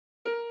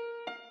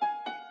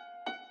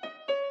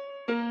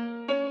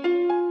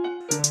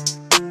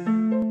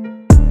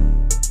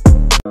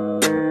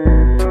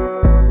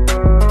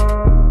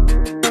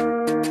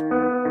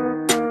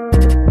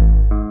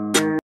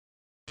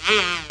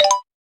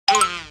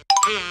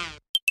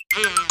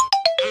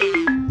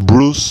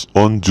Bruce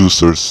on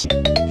Juicers.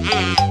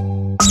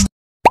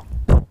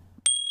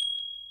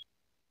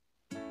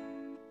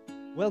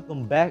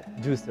 Welcome back,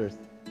 Juicers.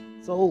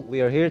 So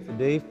we are here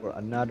today for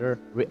another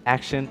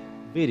reaction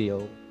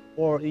video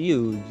for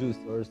you,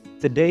 Juicers.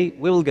 Today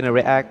we will gonna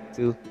react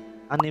to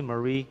Anne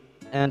Marie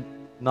and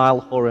Niall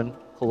Horan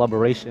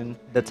collaboration.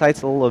 The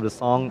title of the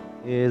song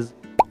is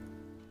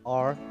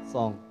Our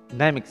Song.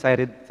 And I'm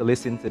excited to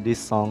listen to this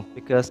song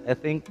because I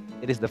think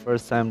it is the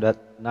first time that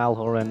Niall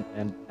Horan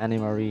and Anne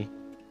Marie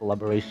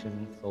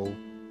collaboration. So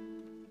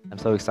I'm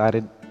so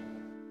excited.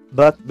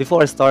 But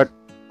before I start,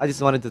 I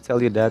just wanted to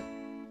tell you that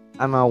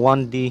I'm a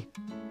 1D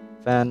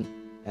fan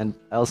and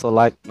I also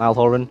like Niall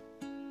Horan.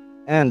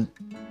 And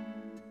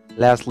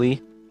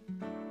lastly,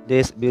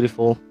 this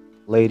beautiful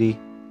lady,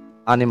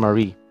 Anne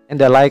Marie.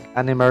 And I like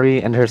Anne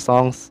Marie and her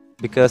songs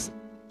because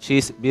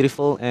she's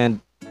beautiful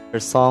and her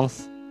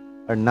songs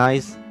are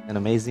nice and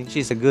amazing.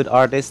 She's a good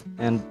artist,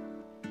 and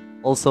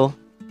also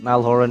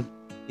Niall Horan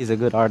is a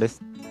good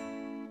artist.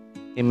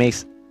 He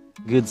makes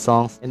good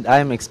songs, and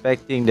I'm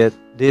expecting that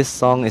this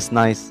song is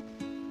nice.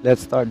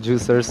 Let's start,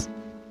 Juicers.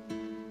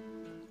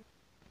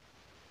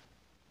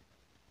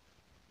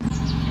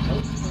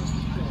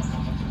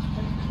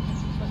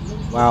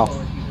 Wow.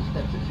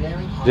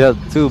 There are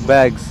two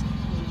bags.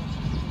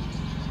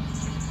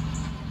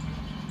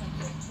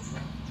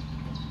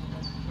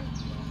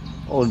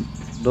 Oh,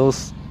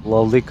 those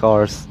lovely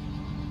cars.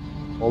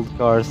 Old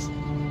cars.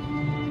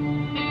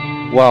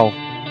 Wow.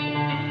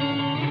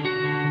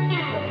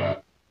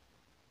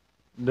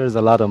 There's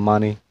a lot of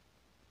money.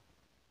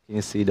 Can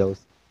you see those?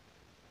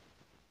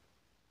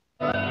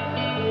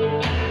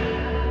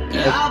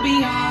 I'll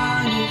be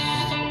honest,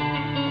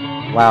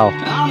 Wow.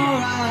 I'm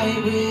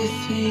alright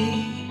with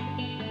me.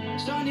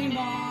 Sunday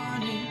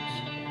mornings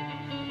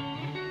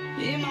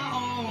in my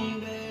own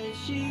bed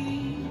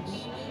sheets.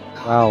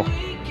 Wow.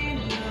 Waking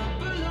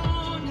up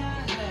alone, I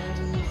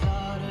haven't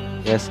thought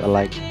of Yes, I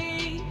like.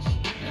 days.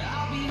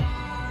 I'll be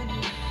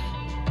honest,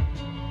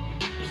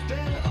 it's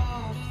better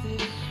off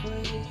this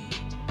way.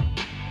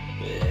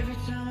 But every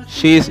time I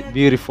She is think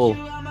beautiful.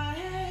 you out my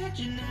head,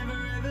 you never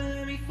ever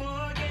let me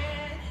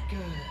forget.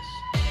 'Cause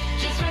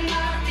just when I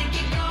think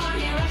you're gone,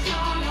 hear a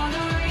song on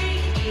the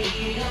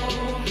radio.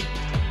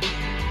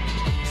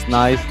 It's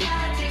nice.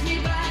 That takes me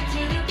back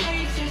to the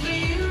places we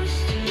used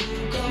to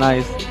go.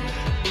 Nice. And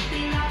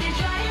I've been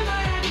trying,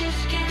 but I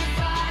just can't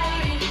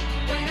fight it.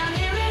 When I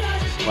hear it, I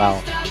just Wow.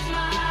 can't stop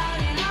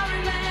smiling. I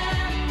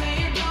remember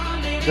you're gone,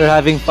 baby. They're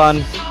having fun.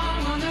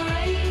 Song on the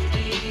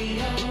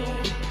radio.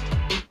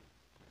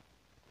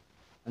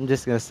 I'm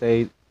just gonna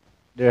say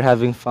they're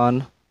having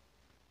fun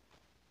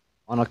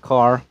on a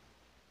car,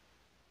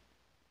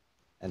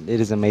 and it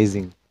is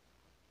amazing.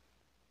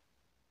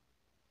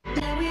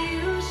 That we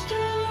used to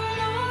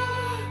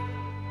know.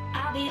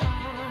 I'll be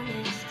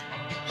honest,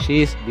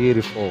 She is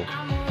beautiful.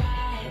 I'm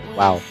alright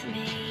Wow. with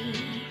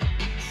me.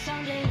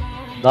 Sunday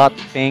morning That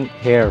pink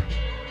hair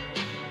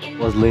in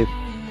was my lit. own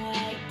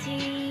white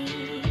tee.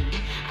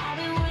 I've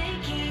been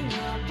waking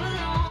up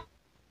alone.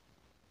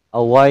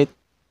 A white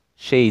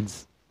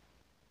shades.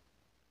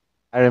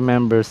 I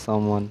remember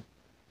someone.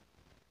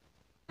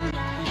 I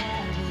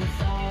haven't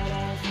thought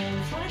of him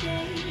for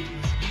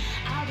days.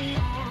 I'll be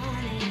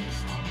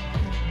honest,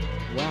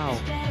 Wow.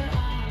 it's better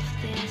off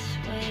this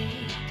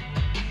way.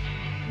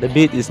 The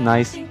beat is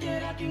nice. Think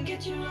that I can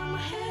get you out my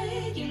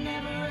head. You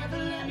never ever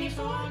let me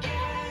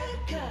forget.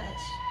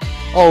 'Cause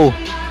Oh,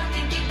 I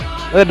think you're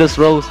gone, look at this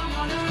rose.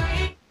 on the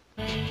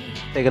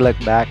radio. Take a look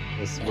back.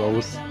 This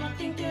rose. Time I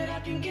think that I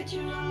can get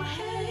you out my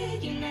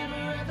head. You never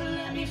ever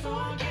let me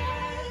forget.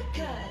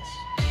 'Cause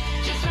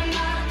just when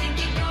I think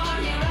you're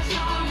gone, hear a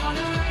song on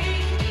the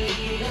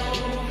radio.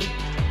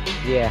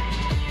 Yeah.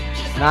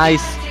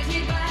 Nice. Takes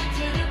me back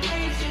to the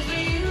places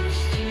we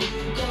used to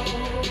go.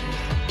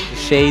 The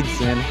shades,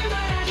 man. But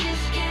I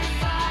just can't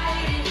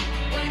fight it.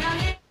 When I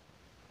hear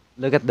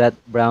Look at that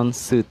brown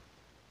suit.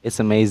 It's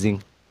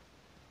amazing.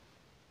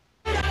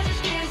 it, I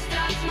just can't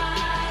stop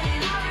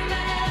smiling. I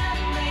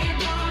remember you're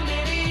gone,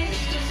 baby.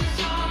 It's just a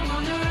song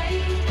on the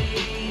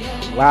radio.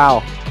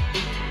 Wow.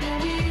 That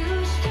we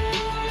used to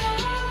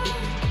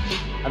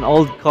know. An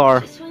old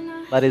car, Just when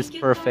I but it's think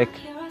you perfect.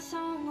 hear a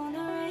song on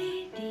the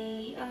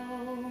radio.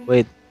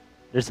 Wait,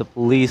 there's a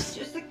police.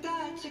 Just like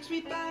that takes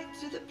me back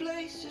to the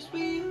places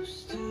we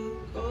used to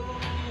go.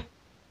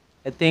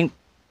 I think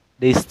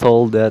they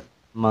stole that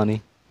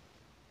money.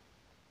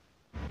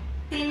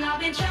 And I've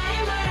been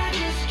trying, but I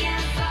just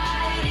can't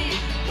fight it.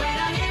 When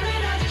I hear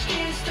it, I just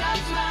can't stop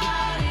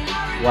smiling.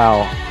 I Wow.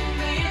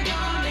 remember you're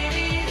gone,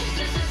 baby. It's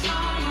just a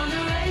song on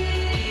the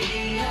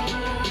radio.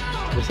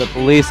 There's a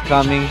police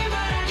coming. But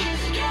I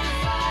just can't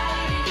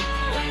fight it.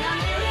 When I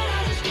hear it, I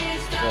just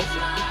can't stop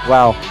smiling.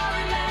 Wow. I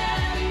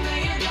remember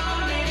you're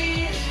gone, baby.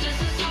 It's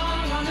just a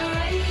song on the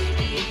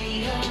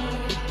radio.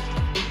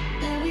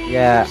 That we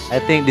Yeah, used I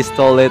to think they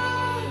stole it.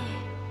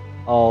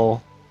 know.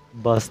 All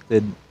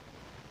busted.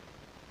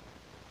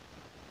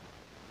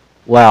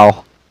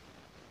 Wow.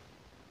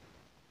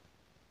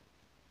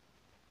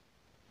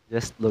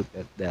 Just look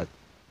at that.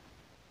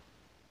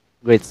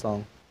 Great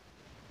song.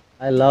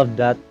 I love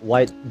that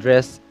white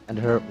dress and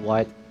her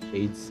white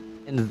shades.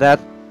 And that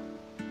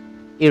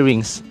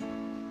earrings,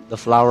 the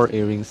flower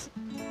earrings.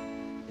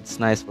 It's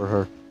nice for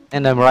her.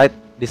 And I'm right,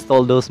 they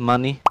stole those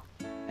money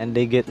and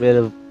they get rid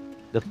of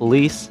the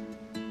police.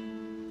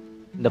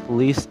 The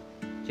police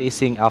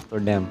chasing after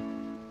them.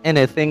 And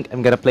I think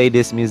I'm gonna play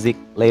this music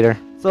later.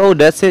 So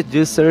that's it,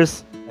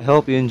 juicers. I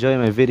hope you enjoy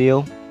my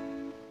video.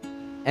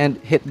 And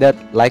hit that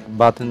like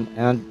button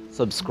and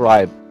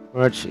subscribe.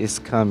 Merch is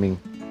coming.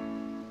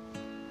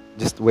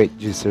 Just wait,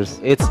 juicers.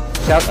 It's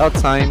shout out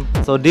time.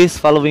 So these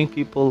following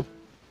people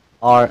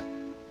are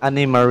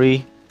Annie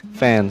Marie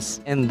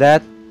fans, and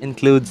that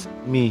includes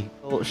me.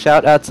 So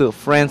shout out to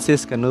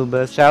Francis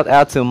Canubas, shout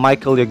out to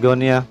Michael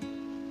Yagonia,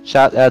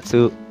 shout out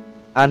to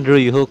Andrew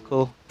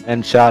Yuhuko,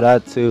 and shout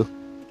out to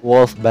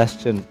Wolf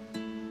Bastion.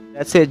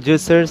 That's it,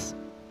 juicers.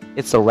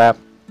 It's a wrap.